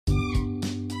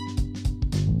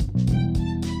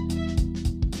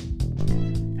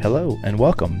Hello and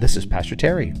welcome. This is Pastor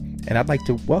Terry, and I'd like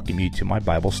to welcome you to my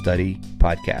Bible study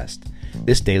podcast.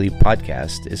 This daily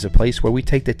podcast is a place where we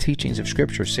take the teachings of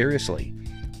Scripture seriously,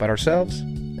 but ourselves,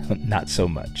 not so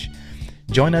much.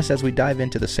 Join us as we dive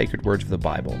into the sacred words of the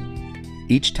Bible.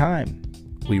 Each time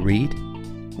we read,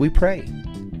 we pray,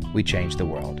 we change the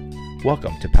world.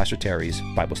 Welcome to Pastor Terry's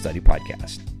Bible Study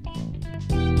Podcast.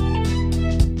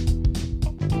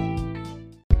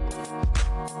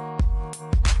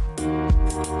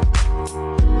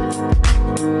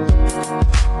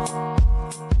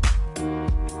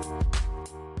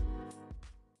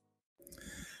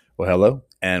 Well, hello,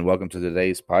 and welcome to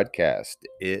today's podcast.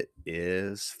 It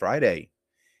is Friday,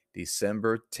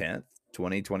 December 10th,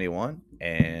 2021,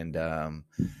 and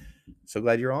so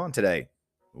glad you're on today.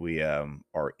 We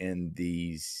are in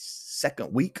the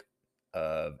second week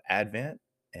of Advent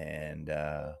and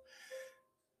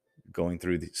going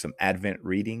through some Advent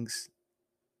readings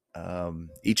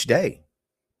each day.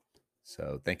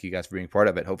 So thank you guys for being part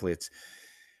of it. Hopefully it's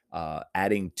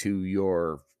adding to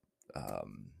your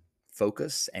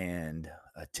focus and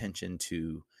attention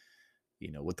to,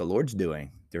 what the Lord's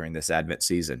doing during this Advent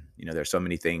season. There's so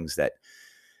many things that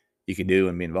you can do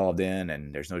and be involved in,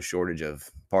 and there's no shortage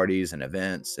of parties and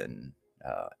events and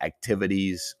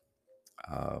activities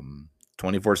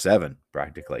 24/7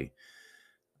 practically.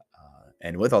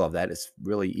 And with all of that, it's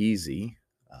really easy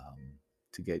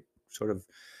to get sort of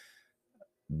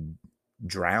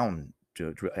drowned,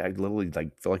 to I literally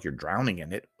feel like you're drowning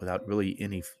in it without really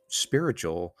any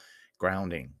spiritual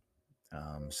grounding.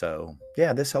 So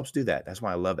yeah, this helps do that. That's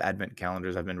why I love Advent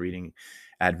calendars. I've been reading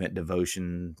Advent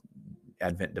devotionals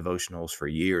for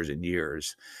years and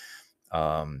years,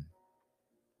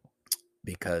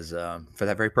 because for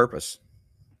that very purpose.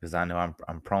 Because I know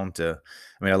I'm prone to.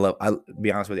 I'll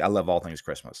be honest with you, I love all things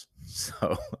Christmas.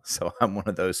 So I'm one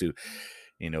of those who,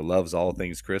 loves all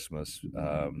things Christmas.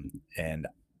 And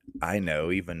I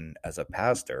know even as a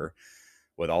pastor,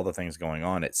 with all the things going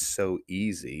on, it's so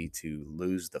easy to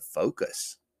lose the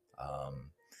focus.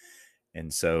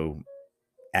 And so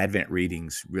Advent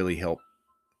readings really help,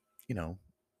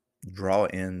 draw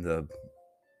in the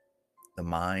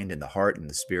mind and the heart and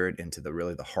the spirit into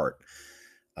the heart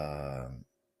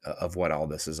of what all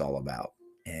this is all about.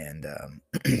 And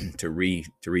to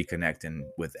reconnect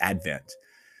with Advent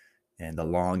and the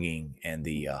longing and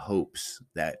the hopes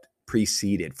that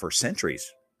preceded for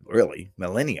centuries, really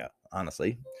millennia,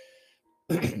 honestly,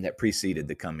 that preceded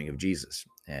the coming of Jesus.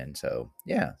 And so,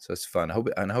 yeah, so it's fun.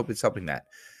 I hope it's helping that.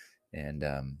 And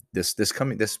this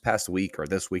past week, or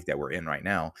this week that we're in right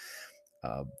now,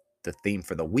 the theme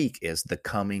for the week is the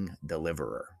coming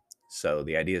deliverer. So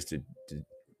the idea is to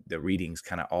the readings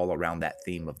kind of all around that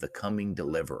theme of the coming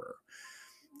deliverer.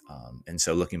 And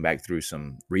so looking back through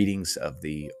some readings of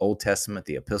the Old Testament,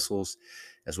 the epistles,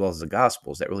 as well as the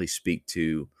Gospels, that really speak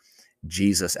to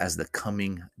Jesus as the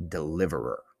coming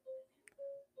deliverer.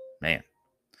 Man.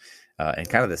 And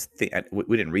kind of this thing,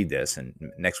 we didn't read this, and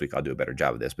next week I'll do a better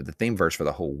job of this, but the theme verse for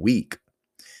the whole week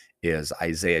is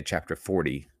Isaiah chapter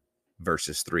 40,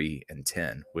 verses 3 and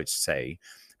 10, which say,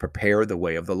 "Prepare the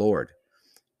way of the Lord.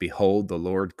 Behold, the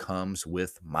Lord comes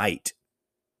with might."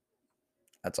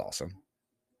 That's awesome,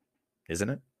 isn't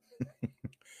it?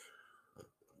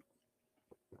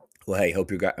 Well, hey,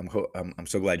 hope you got. I'm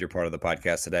so glad you're part of the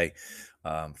podcast today.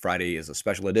 Friday is a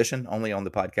special edition, only on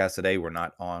the podcast today. We're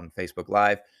not on Facebook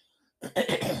Live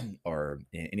or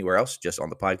anywhere else, just on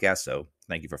the podcast. So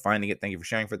thank you for finding it. Thank you for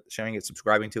sharing it,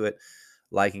 subscribing to it,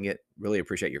 liking it. Really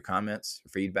appreciate your comments,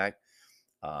 your feedback.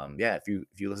 Yeah, if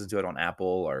you listen to it on Apple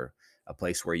or a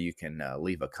place where you can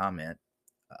leave a comment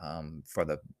for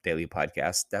the daily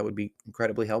podcast, that would be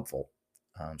incredibly helpful.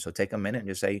 So take a minute and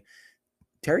just say,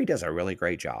 "Terry does a really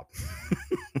great job,"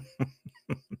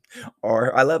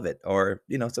 or "I love it," or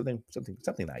something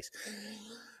nice.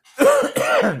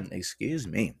 Excuse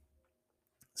me.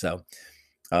 So,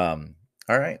 all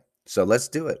right. So let's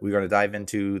do it. We're going to dive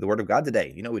into the Word of God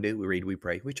today. We do. We read, we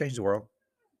pray, we change the world.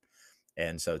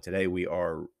 And so today we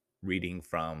are reading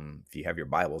from, if you have your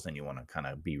Bibles and you want to kind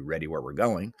of be ready where we're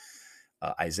going,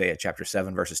 Isaiah chapter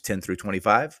 7, verses 10 through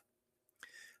 25,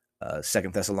 2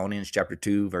 Thessalonians chapter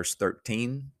 2, verse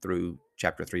 13 through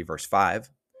chapter 3, verse 5,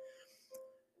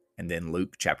 and then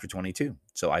Luke chapter 22.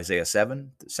 So Isaiah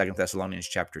 7, 2 Thessalonians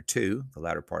chapter 2, the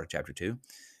latter part of chapter 2,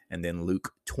 and then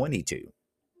Luke 22.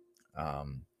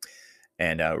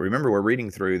 Remember, we're reading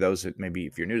through those, maybe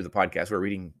if you're new to the podcast, we're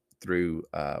reading through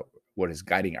what is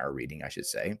guiding our reading, I should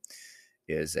say,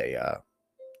 is a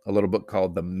little book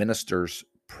called The Minister's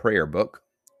Prayer Book,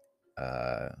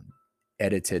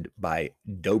 edited by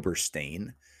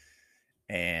Doberstein.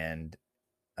 And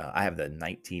I have the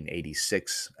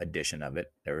 1986 edition of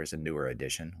it. There is a newer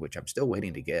edition, which I'm still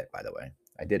waiting to get, by the way.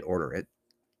 I did order it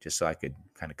just so I could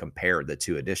kind of compare the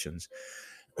two editions.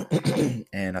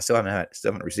 And I still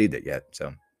haven't received it yet.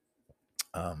 So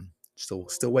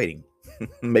still waiting.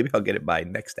 Maybe I'll get it by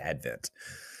next Advent.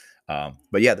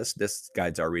 But yeah, this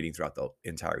guides our reading throughout the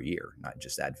entire year, not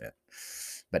just Advent.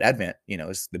 But Advent,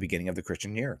 is the beginning of the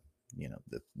Christian year.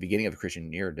 The beginning of the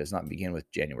Christian year does not begin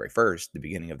with January 1st. The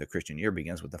beginning of the Christian year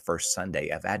begins with the first Sunday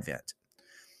of Advent.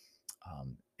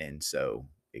 And so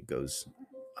it goes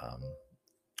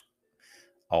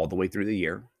all the way through the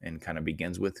year and kind of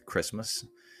begins with Christmas,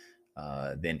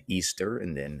 then Easter,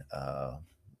 and then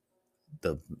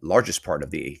the largest part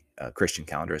of the Christian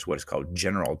calendar is what is called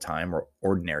general time or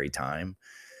ordinary time,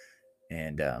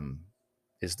 and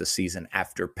is the season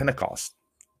after Pentecost.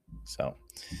 So,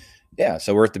 yeah,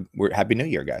 so we're Happy New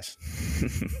Year, guys.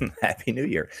 Happy New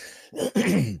Year.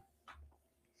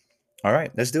 All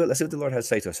right, let's do it. Let's see what the Lord has to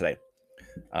say to us today.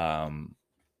 On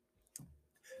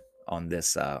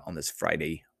this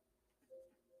Friday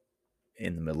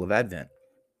in the middle of Advent.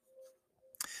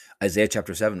 Isaiah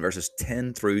chapter 7, verses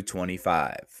 10 through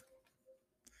 25.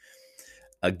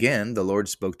 Again, the Lord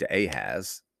spoke to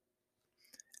Ahaz.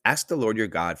 Ask the Lord your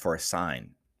God for a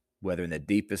sign, whether in the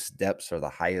deepest depths or the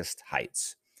highest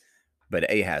heights.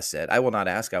 But Ahaz said, I will not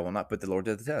ask, I will not put the Lord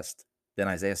to the test. Then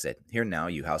Isaiah said, Hear now,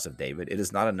 you house of David, it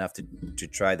is not enough to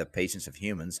try the patience of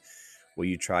humans. Will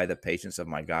you try the patience of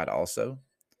my God also?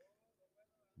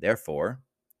 Therefore,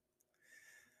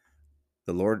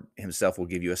 the Lord himself will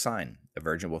give you a sign. A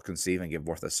virgin will conceive and give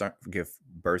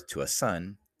birth to a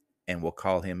son, and will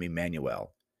call him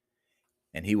Emmanuel.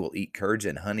 And he will eat curds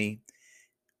and honey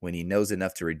when he knows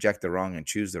enough to reject the wrong and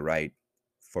choose the right.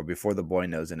 For before the boy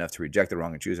knows enough to reject the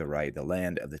wrong and choose the right, the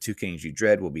land of the two kings you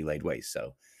dread will be laid waste.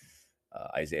 So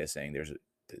Isaiah is saying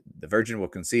the virgin will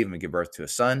conceive and give birth to a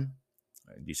son.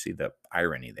 You see the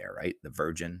irony there, right? The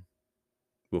virgin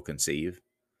will conceive.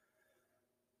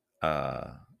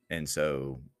 And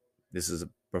so this is a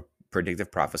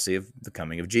predictive prophecy of the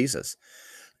coming of Jesus.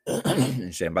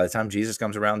 And by the time Jesus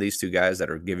comes around, these two guys that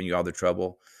are giving you all the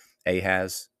trouble,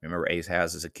 Ahaz, remember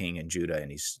Ahaz is a king in Judah, and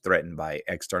he's threatened by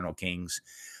external kings.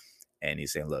 And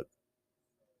he's saying, look,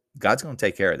 God's going to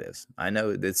take care of this. I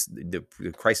know the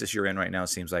crisis you're in right now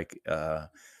seems like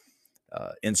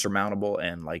insurmountable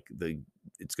and like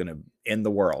it's going to end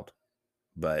the world.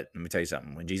 But let me tell you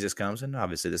something. When Jesus comes, and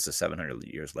obviously this is 700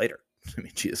 years later. I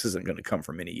mean, Jesus isn't going to come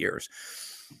for many years.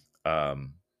 But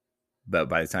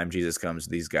by the time Jesus comes,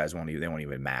 these guys won't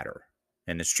even matter.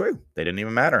 And it's true. They didn't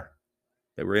even matter.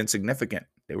 They were insignificant.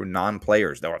 They were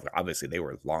non-players. They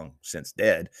were long since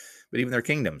dead, but even their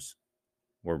kingdoms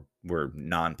were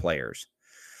non-players.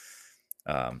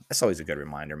 That's always a good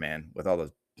reminder, man, with all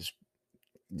the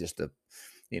just the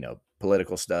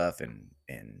political stuff and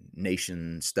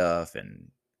nation stuff, and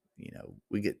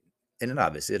we get, and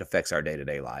obviously it affects our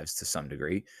day-to-day lives to some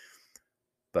degree,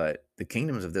 but the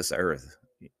kingdoms of this earth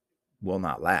will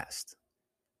not last.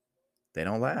 They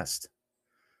don't last.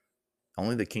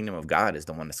 Only the kingdom of God is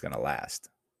the one that's going to last.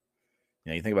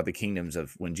 You think about the kingdoms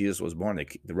of when Jesus was born,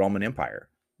 the Roman Empire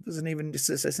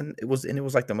it was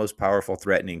like the most powerful,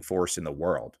 threatening force in the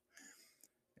world.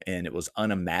 And it was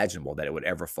unimaginable that it would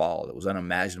ever fall. It was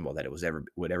unimaginable that it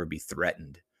would ever be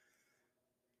threatened.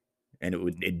 And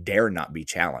it dare not be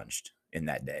challenged in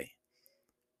that day.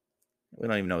 We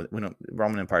don't even know.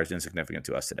 Roman Empire is insignificant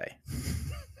to us today.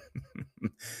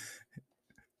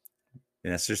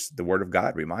 And that's just the word of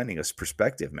God reminding us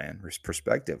perspective, man. There's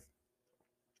perspective.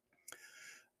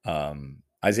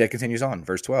 Isaiah continues on,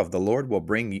 verse 12. The Lord will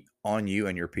bring on you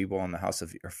and your people and the house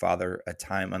of your father a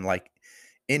time unlike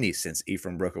any since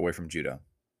Ephraim broke away from Judah.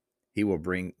 He will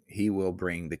bring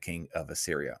the king of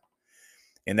Assyria.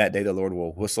 In that day, the Lord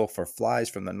will whistle for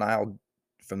flies from the Nile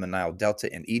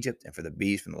Delta in Egypt, and for the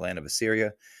bees from the land of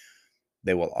Assyria.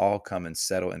 They will all come and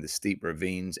settle in the steep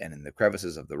ravines and in the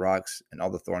crevices of the rocks and all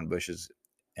the thorn bushes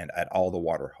and at all the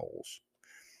water holes.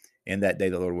 In that day,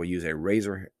 the Lord will use a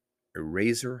razor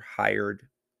hired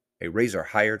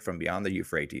from beyond the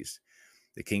Euphrates,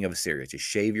 the king of Assyria, to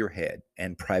shave your head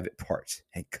and private parts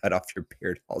and cut off your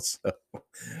beard also.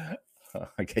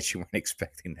 I guess you weren't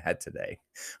expecting that today.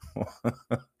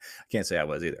 I can't say I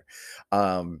was either.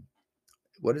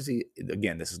 What is he?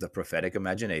 Again, this is the prophetic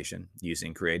imagination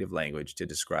using creative language to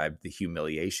describe the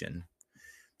humiliation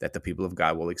that the people of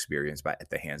God will experience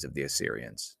at the hands of the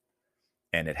Assyrians.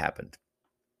 And it happened.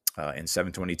 In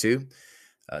 722,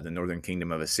 the northern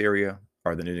kingdom of Assyria,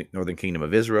 or the northern kingdom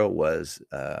of Israel, was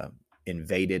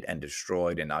invaded and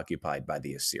destroyed and occupied by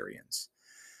the Assyrians.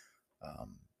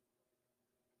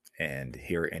 and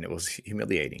it was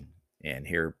humiliating. And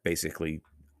here, basically,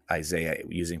 Isaiah,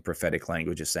 using prophetic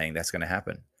language, is saying that's going to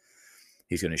happen.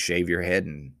 He's going to shave your head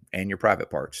and your private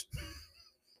parts,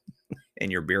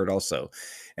 and your beard also.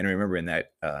 And remember, in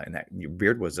that your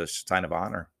beard was a sign of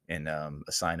honor and a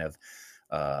sign of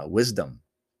wisdom.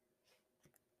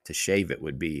 To shave it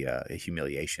would be a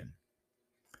humiliation.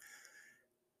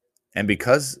 And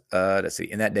because, let's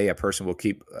see, in that day, a person will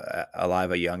keep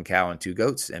alive a young cow and 2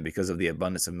 goats. And because of the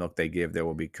abundance of milk they give, there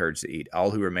will be curds to eat. All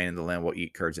who remain in the land will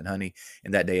eat curds and honey.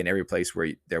 In that day, in every place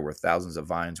where there were thousands of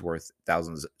vines worth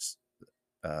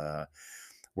uh,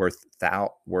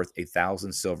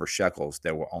 1,000 silver shekels,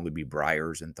 there will only be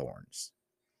briars and thorns.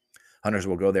 Hunters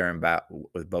will go there and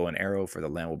with bow and arrow, for the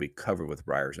land will be covered with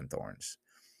briars and thorns.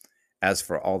 As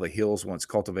for all the hills once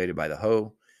cultivated by the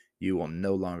hoe, you will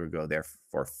no longer go there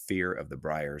for fear of the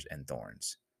briars and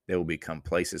thorns. They will become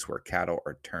places where cattle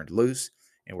are turned loose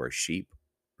and where sheep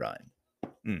run.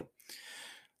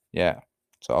 Yeah.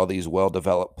 So all these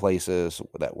well-developed places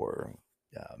that were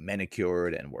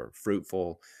manicured and were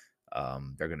fruitful,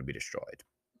 they're going to be destroyed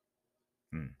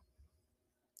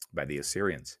by the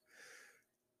Assyrians.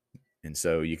 And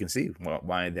so you can see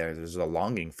why there's a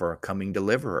longing for a coming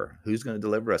deliverer. Who's going to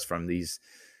deliver us from these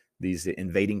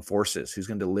invading forces? Who's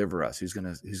going to deliver us? Who's going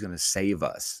to save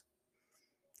us?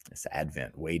 It's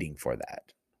Advent, waiting for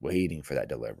that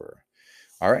deliverer.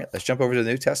 All right, let's jump over to the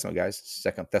New Testament, guys.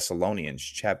 2 Thessalonians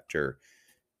chapter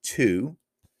 2,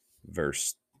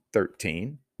 verse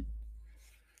 13.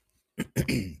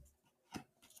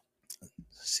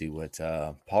 See what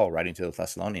Paul, writing to the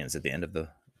Thessalonians at the end of the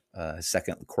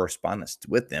second correspondence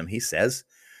with them, he says,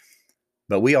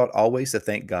 "But we ought always to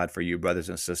thank God for you, brothers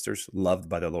and sisters, loved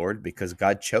by the Lord, because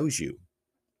God chose you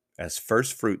as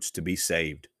first fruits to be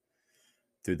saved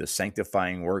through the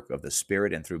sanctifying work of the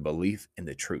Spirit and through belief in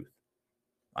the truth."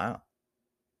 Wow.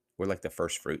 We're like the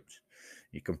first fruits.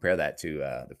 You compare that to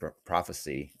the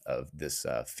prophecy of this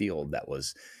field that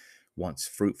was once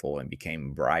fruitful and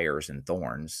became briars and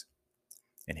thorns.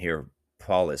 And here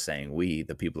Paul is saying, we,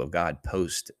 the people of God,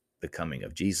 post the coming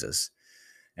of Jesus,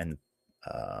 and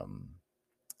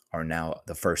are now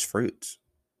the first fruits.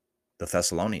 The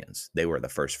Thessalonians, they were the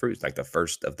first fruits, like the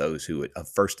first of those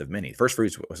first of many. First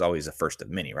fruits was always the first of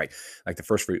many, right? Like the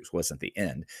first fruits wasn't the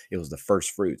end; it was the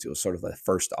first fruits. It was sort of the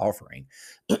first offering.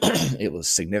 It was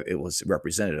significant. It was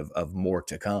representative of more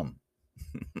to come,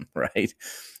 right?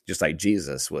 Just like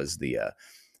Jesus was he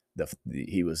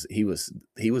was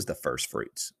the first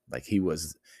fruits. Like he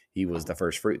was the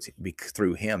first fruits.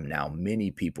 Through him, now many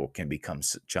people can become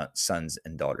sons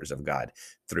and daughters of God.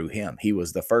 Through him, he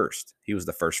was the first. He was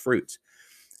the first fruits,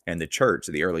 and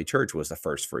the early church, was the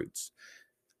first fruits.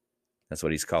 That's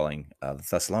what he's calling the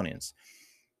Thessalonians.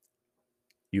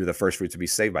 You were the first fruits to be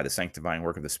saved by the sanctifying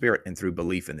work of the Spirit and through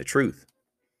belief in the truth.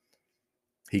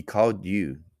 He called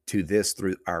you to this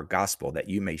through our gospel, that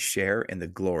you may share in the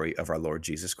glory of our Lord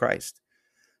Jesus Christ.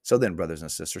 So then, brothers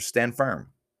and sisters, stand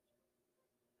firm.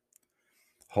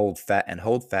 Hold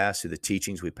fast to the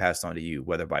teachings we passed on to you,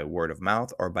 whether by word of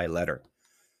mouth or by letter.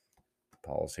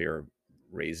 Paul's here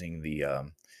raising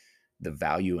the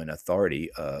value and authority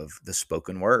of the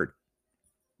spoken word,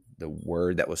 the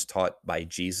word that was taught by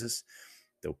Jesus,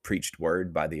 the preached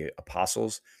word by the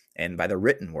apostles, and by the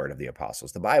written word of the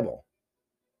apostles, the Bible.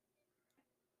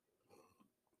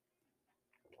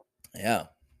 Yeah,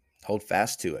 hold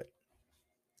fast to it.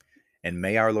 And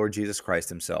may our Lord Jesus Christ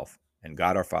himself and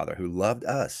God our Father, who loved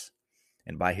us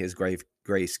and by his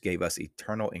grace gave us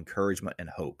eternal encouragement and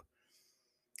hope,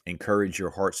 encourage your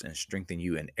hearts and strengthen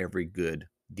you in every good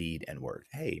deed and word.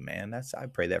 Hey, man, I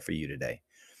pray that for you today.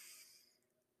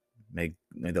 May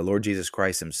the Lord Jesus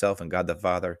Christ himself and God the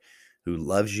Father, who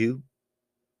loves you,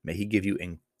 may he give you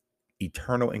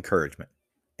eternal encouragement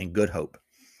and good hope,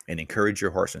 and encourage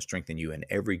your hearts and strengthen you in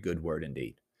every good word and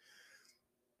deed.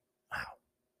 Wow.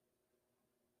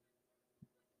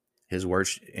 His word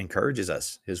encourages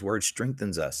us. His word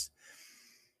strengthens us.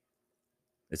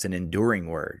 It's an enduring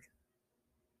word.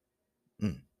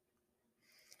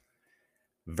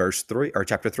 Verse 3, or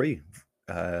chapter 3,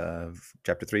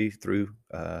 through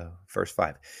verse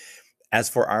 5. As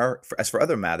for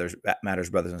other matters,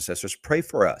 brothers and sisters, pray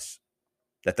for us,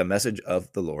 that the message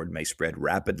of the Lord may spread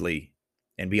rapidly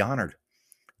and be honored,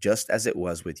 just as it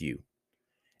was with you.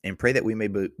 And pray that we may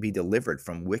be delivered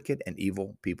from wicked and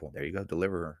evil people. There you go,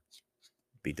 deliverer.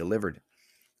 Be delivered.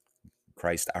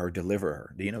 Christ, our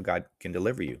deliverer. Do you know God can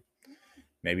deliver you?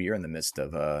 Maybe you're in the midst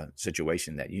of a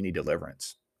situation that you need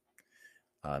deliverance.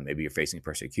 Maybe you're facing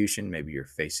persecution. Maybe you're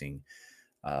facing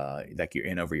like you're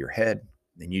in over your head,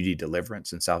 and you need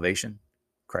deliverance and salvation.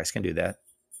 Christ can do that.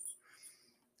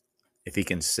 If he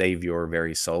can save your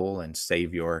very soul and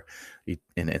save your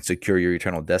and secure your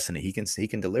eternal destiny, he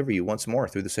can deliver you once more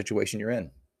through the situation you're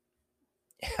in.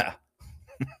 Yeah.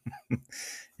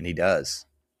 And he does.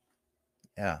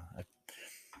 Yeah.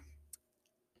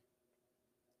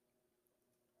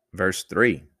 Verse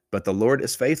 3. But the Lord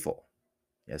is faithful.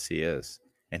 Yes, he is.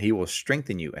 And he will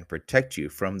strengthen you and protect you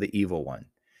from the evil one.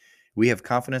 We have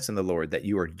confidence in the Lord that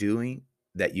you are doing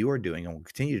and will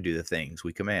continue to do the things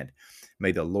we command.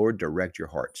 May the Lord direct your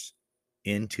hearts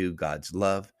into God's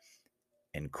love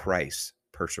and Christ's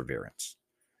perseverance.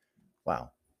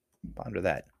 Wow. Ponder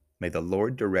that. May the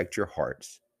Lord direct your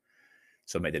hearts.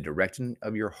 So may the direction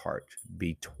of your heart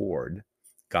be toward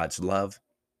God's love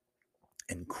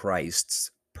and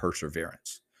Christ's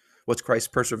perseverance. What's Christ's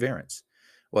perseverance?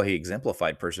 Well, he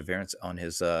exemplified perseverance on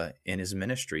his in his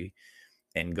ministry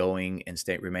and going and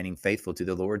remaining faithful to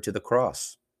the Lord to the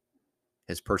cross.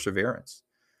 His perseverance,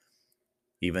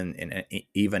 even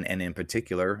and in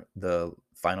particular, the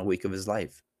final week of his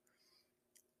life,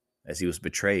 as he was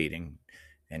betrayed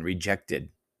and rejected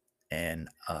and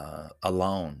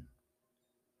alone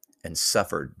and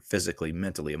suffered physically,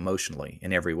 mentally, emotionally,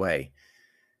 in every way.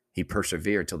 He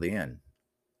persevered till the end.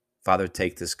 Father,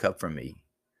 take this cup from me,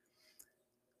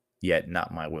 yet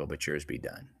not my will, but yours be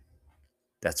done.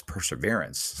 That's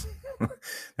perseverance.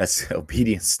 That's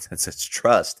obedience. That's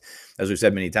trust. As we've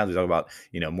said many times, we talk about,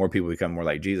 more people become more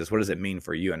like Jesus. What does it mean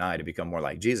for you and I to become more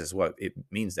like Jesus? Well, it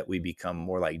means that we become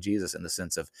more like Jesus in the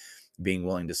sense of being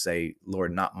willing to say,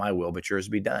 Lord, not my will, but yours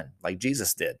be done, like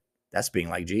Jesus did. That's being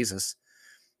like Jesus.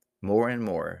 More and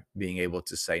more being able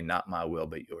to say, not my will,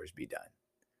 but yours be done.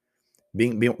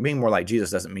 Being more like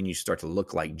Jesus doesn't mean you start to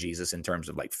look like Jesus in terms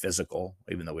of like physical,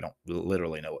 even though we don't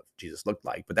literally know what Jesus looked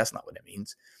like, but that's not what it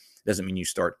means. It doesn't mean you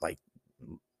start like,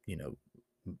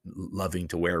 loving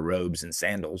to wear robes and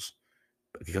sandals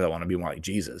because I want to be more like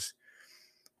Jesus.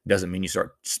 It doesn't mean you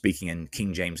start speaking in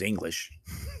King James English.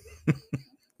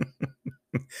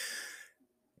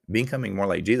 Becoming more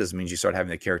like Jesus means you start having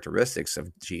the characteristics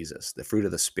of Jesus, the fruit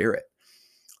of the Spirit: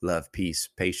 love, peace,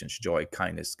 patience, joy,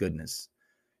 kindness, goodness,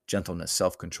 gentleness,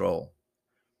 self-control.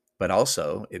 But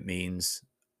also it means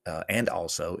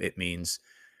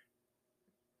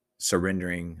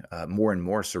surrendering, more and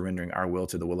more surrendering our will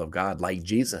to the will of God, like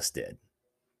Jesus did.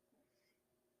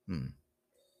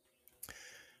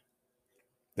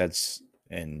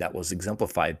 That was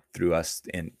exemplified through us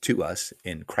and to us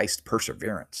in Christ's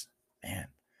perseverance, man,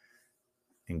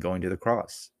 in going to the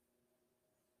cross.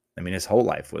 I mean, his whole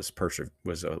life was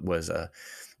a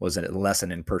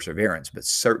lesson in perseverance, but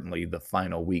certainly the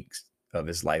final weeks of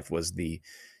his life was the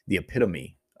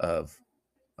epitome of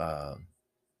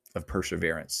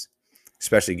perseverance,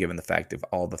 especially given the fact of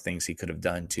all the things he could have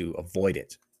done to avoid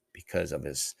it because of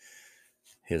his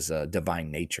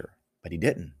divine nature, but he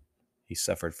didn't. He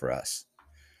suffered for us.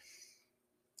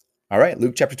 All right,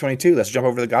 Luke chapter 22. Let's jump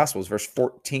over to the Gospels, verse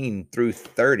 14 through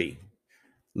 30.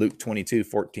 Luke 22,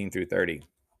 14 through 30.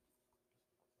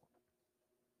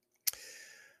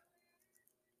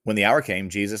 When the hour came,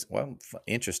 Jesus, well,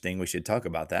 interesting, we should talk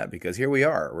about that because here we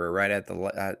are. We're right at that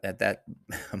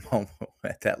moment,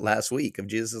 at that last week of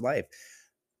Jesus' life.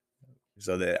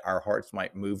 So that our hearts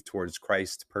might move towards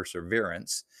Christ's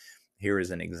perseverance. Here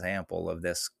is an example of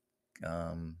this,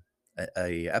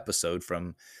 a episode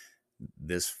from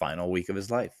this final week of his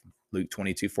life. Luke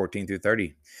 22, 14 through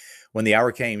 30. When the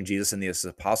hour came, Jesus and the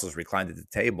apostles reclined at the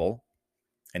table,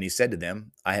 and he said to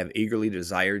them, I have eagerly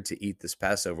desired to eat this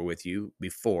Passover with you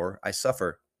before I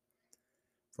suffer.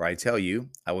 For I tell you,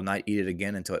 I will not eat it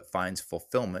again until it finds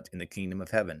fulfillment in the kingdom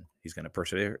of heaven. He's going to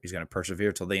persevere. He's going to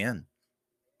persevere till the end.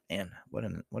 Man, what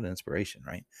an inspiration,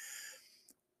 right?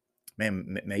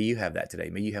 Man, may you have that today.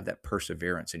 May you have that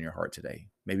perseverance in your heart today.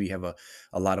 Maybe you have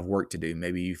a lot of work to do.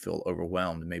 Maybe you feel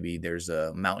overwhelmed. Maybe there's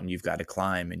a mountain you've got to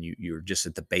climb and you're just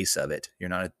at the base of it. You're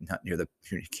not near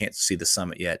you can't see the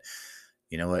summit yet.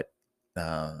 You know what?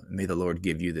 May the Lord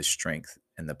give you the strength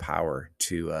and the power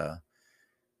to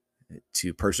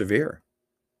persevere.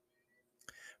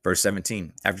 Verse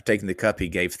 17, after taking the cup, he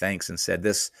gave thanks and said,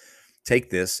 take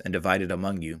this and divide it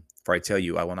among you. For I tell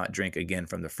you, I will not drink again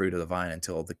from the fruit of the vine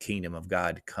until the kingdom of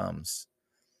God comes.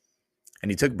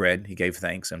 And he took bread, he gave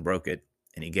thanks and broke it,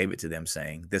 and he gave it to them,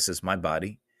 saying, this is my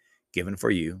body given for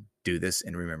you. Do this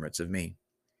in remembrance of me.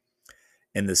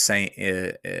 In the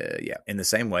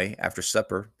same way, after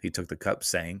supper, he took the cup,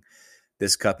 saying,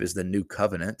 this cup is the new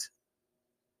covenant,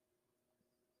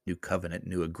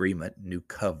 new agreement, new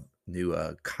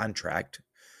contract,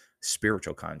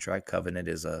 spiritual contract. Covenant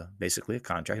is basically a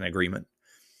contract, an agreement.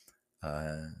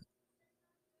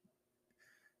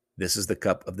 This is the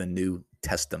cup of the New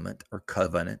Testament or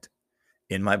covenant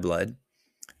in my blood.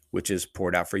 which is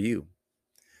poured out for you.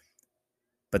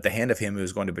 But the hand of him who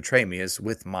is going to betray me is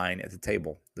with mine at the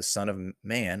table. The Son of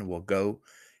Man will go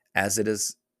as it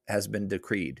has been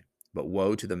decreed, but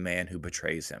woe to the man who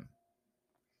betrays him.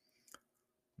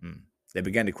 They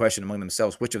began to question among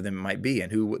themselves which of them it might be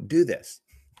and who would do this.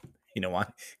 You know why?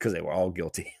 Because they were all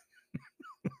guilty.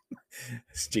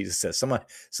 Jesus says,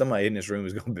 somebody in this room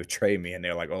is going to betray me. And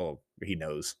they're like, oh, he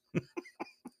knows.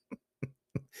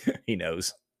 He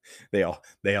knows. They all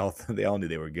knew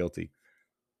they were guilty.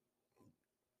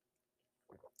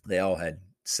 They all had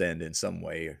sinned in some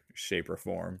way, shape, or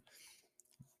form.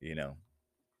 You know,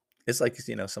 it's like,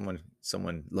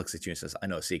 someone looks at you and says, I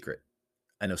know a secret.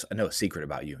 I know a secret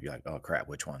about you. You're like, oh crap,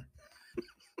 which one?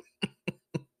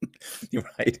 You're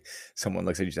right. Someone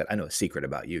looks at you and says, I know a secret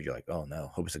about you. You're like, oh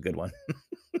no, hope it's a good one.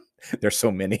 There's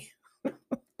so many.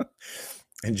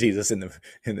 And Jesus in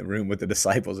the room with the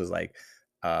disciples is like,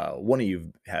 one of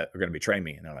you are going to betray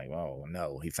me. And they're like, oh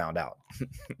no, he found out.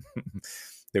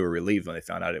 They were relieved when they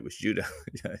found out it was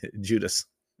Judas.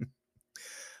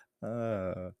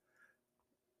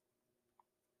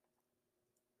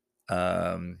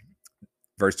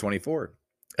 Verse 24,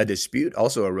 a dispute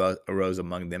also arose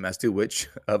among them as to which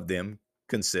of them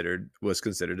was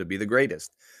considered to be the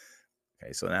greatest.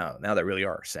 Okay, so now they really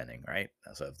are sinning, right?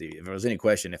 So if there was any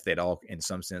question, if they'd all, in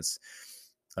some sense,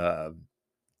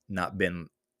 not been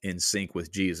in sync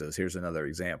with Jesus, here's another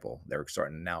example. They're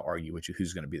starting to now argue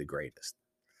who's going to be the greatest.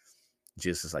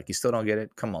 Jesus is like, you still don't get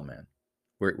it? Come on, man.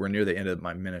 We're near the end of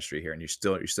my ministry here, and you're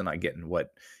still not getting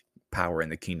what power in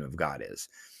the kingdom of God is.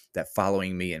 That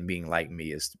following me and being like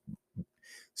me is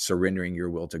surrendering your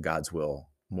will to God's will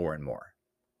more and more.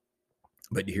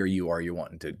 But here you are, you're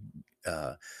wanting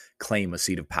to claim a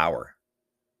seat of power.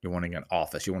 You're wanting an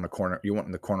office. You want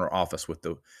the corner office with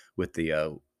the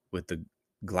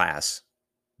glass,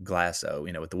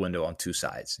 with the window on two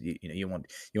sides. You want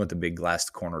the big glass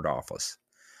cornered office.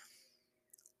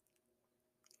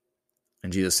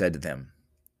 And Jesus said to them,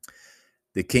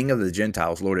 the king of the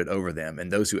Gentiles lord it over them,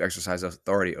 and those who exercise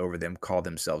authority over them call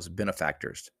themselves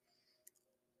benefactors.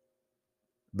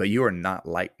 But you are not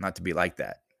to be like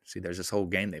that. See, there's this whole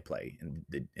game they play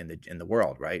in the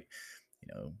world, right?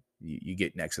 You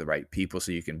get next to the right people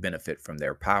so you can benefit from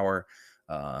their power.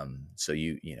 So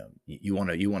you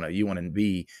want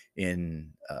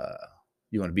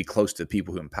to be close to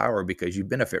people who empower because you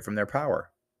benefit from their power,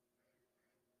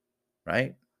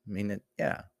 right? I mean,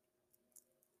 yeah.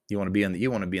 You want to be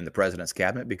in the president's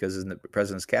cabinet because in the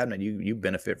president's cabinet you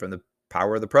benefit from the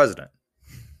power of the president.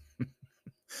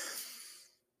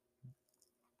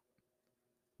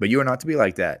 But you are not to be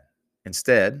like that.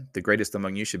 Instead, the greatest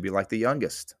among you should be like the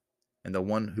youngest, and the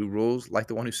one who rules like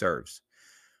the one who serves.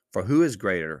 For who is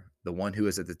greater, the one who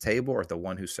is at the table or the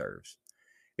one who serves?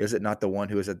 Is it not the one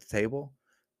who is at the table?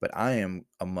 But I am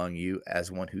among you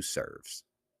as one who serves.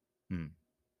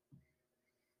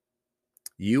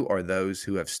 You are those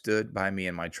who have stood by me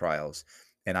in my trials,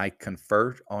 and I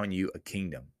conferred on you a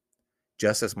kingdom,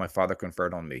 just as my Father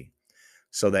conferred on me,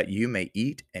 so that you may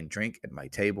eat and drink at my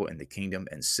table in the kingdom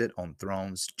and sit on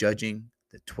thrones, judging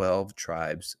the 12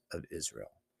 tribes of Israel.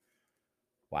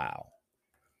 Wow.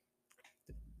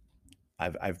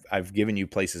 I've given you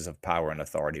places of power and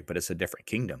authority, but it's a different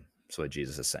kingdom. That's what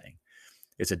Jesus is saying.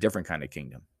 It's a different kind of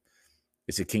kingdom.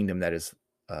 It's a kingdom that is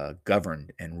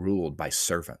governed and ruled by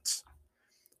servants,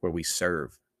 where we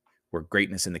serve, where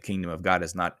greatness in the kingdom of God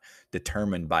is not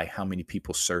determined by how many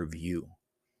people serve you,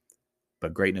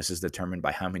 but greatness is determined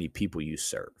by how many people you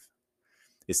serve.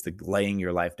 It's the laying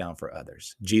your life down for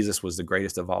others. Jesus was the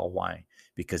greatest of all. Why?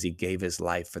 Because he gave his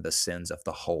life for the sins of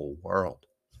the whole world.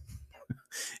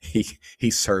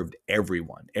 He served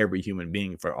everyone, every human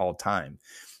being for all time.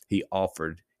 He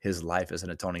offered his life as an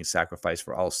atoning sacrifice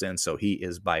for all sins. So he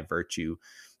is, by virtue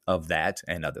of that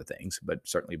and other things, but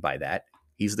certainly by that,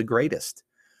 he's the greatest.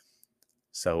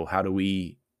 So how do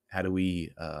we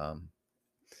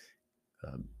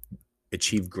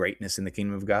achieve greatness in the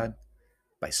kingdom of God?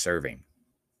 By serving,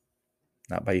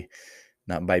 not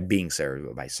by being served,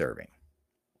 but by serving.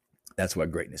 That's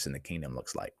what greatness in the kingdom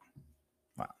looks like.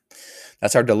 Wow.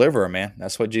 That's our deliverer, man.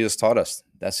 That's what Jesus taught us.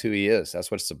 That's who he is.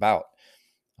 That's what it's about.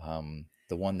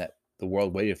 The one that the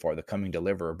world waited for, the coming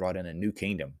deliverer, brought in a new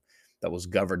kingdom that was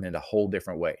governed in a whole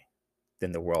different way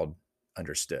than the world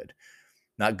understood.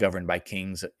 Not governed by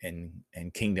kings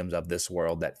and kingdoms of this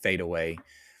world that fade away.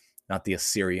 Not the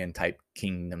Assyrian type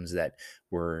kingdoms that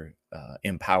were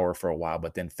in power for a while,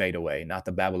 but then fade away. Not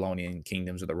the Babylonian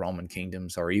kingdoms or the Roman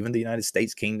kingdoms or even the United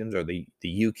States kingdoms or the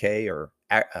UK or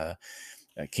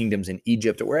kingdoms in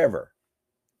Egypt or wherever.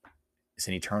 It's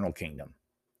an eternal kingdom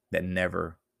that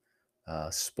never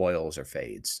spoils or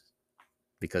fades,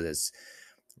 because it's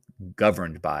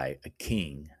governed by a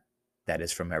king that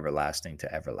is from everlasting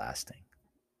to everlasting.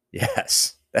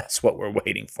 Yes, that's what we're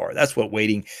waiting for. That's what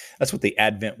the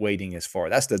Advent waiting is for.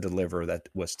 That's the deliverer that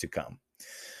was to come.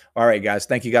 All right, guys.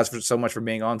 Thank you guys so much for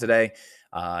being on today.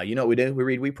 You know what we do? We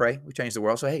read, we pray, we change the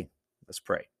world. So, hey, let's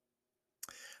pray.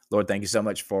 Lord, thank you so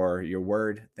much for your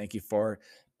word. Thank you for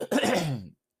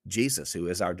Jesus, who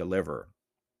is our deliverer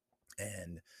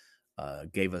and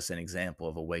gave us an example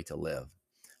of a way to live.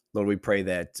 Lord, we pray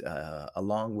that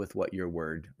along with what your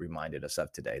word reminded us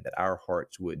of today, that our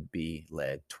hearts would be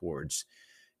led towards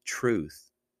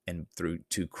truth and through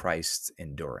to Christ's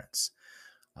endurance.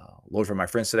 Lord, for my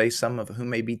friends today, some of whom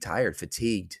may be tired,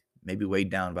 fatigued, maybe weighed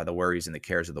down by the worries and the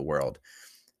cares of the world,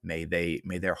 may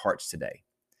their hearts today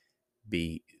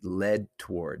be led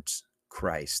towards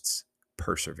Christ's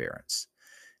perseverance.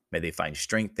 May they find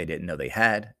strength they didn't know they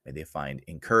had. May they find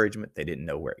encouragement they didn't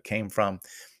know where it came from,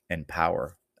 and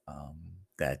power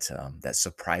that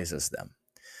surprises them.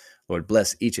 Lord,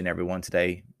 bless each and every one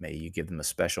today. May you give them a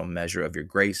special measure of your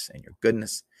grace and your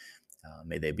goodness.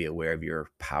 May they be aware of your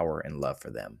power and love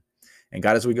for them. And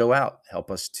God, as we go out,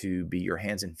 help us to be your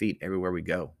hands and feet everywhere we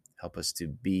go. Help us to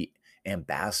be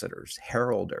ambassadors,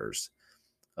 heralders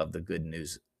of the good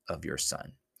news of your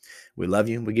Son. We love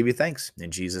you. We give you thanks.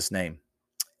 In Jesus' name,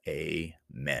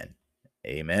 amen.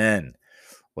 Amen.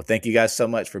 Well, thank you guys so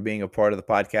much for being a part of the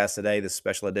podcast today, this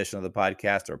special edition of the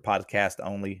podcast, or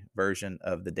podcast-only version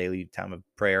of the Daily Time of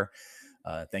Prayer.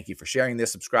 Thank you for sharing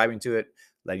this, subscribing to it,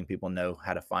 letting people know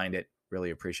how to find it.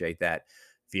 Really appreciate that.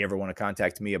 If you ever want to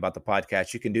contact me about the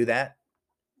podcast, you can do that.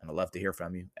 And I'd love to hear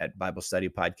from you at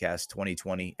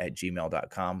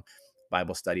BibleStudyPodcast2020@gmail.com.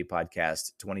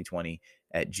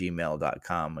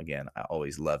 BibleStudyPodcast2020@gmail.com. Again, I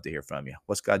always love to hear from you.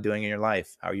 What's God doing in your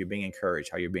life? How are you being encouraged?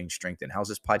 How are you being strengthened? How's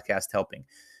this podcast helping?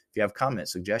 If you have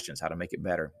comments, suggestions, how to make it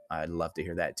better, I'd love to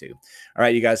hear that too. All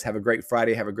right, you guys have a great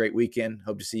Friday. Have a great weekend.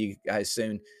 Hope to see you guys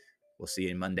soon. We'll see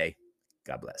you Monday.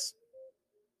 God bless.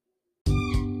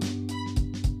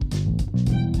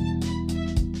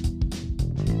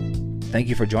 Thank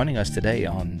you for joining us today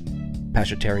on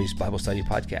Pastor Terry's Bible Study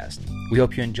Podcast. We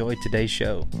hope you enjoyed today's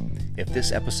show. If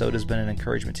this episode has been an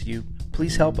encouragement to you,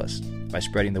 please help us by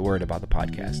spreading the word about the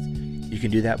podcast. You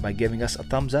can do that by giving us a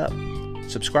thumbs up,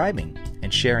 subscribing,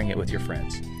 and sharing it with your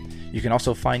friends. You can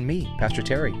also find me, Pastor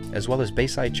Terry, as well as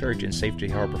Bayside Church in Safety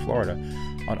Harbor, Florida,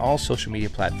 on all social media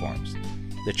platforms.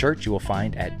 The church you will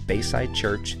find at Bayside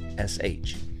Church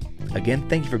SH. Again,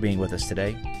 thank you for being with us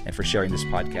today and for sharing this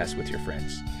podcast with your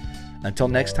friends. Until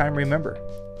next time, remember,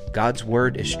 God's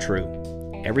word is true.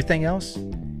 Everything else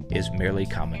is merely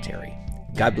commentary.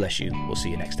 God bless you. We'll see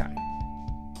you next time.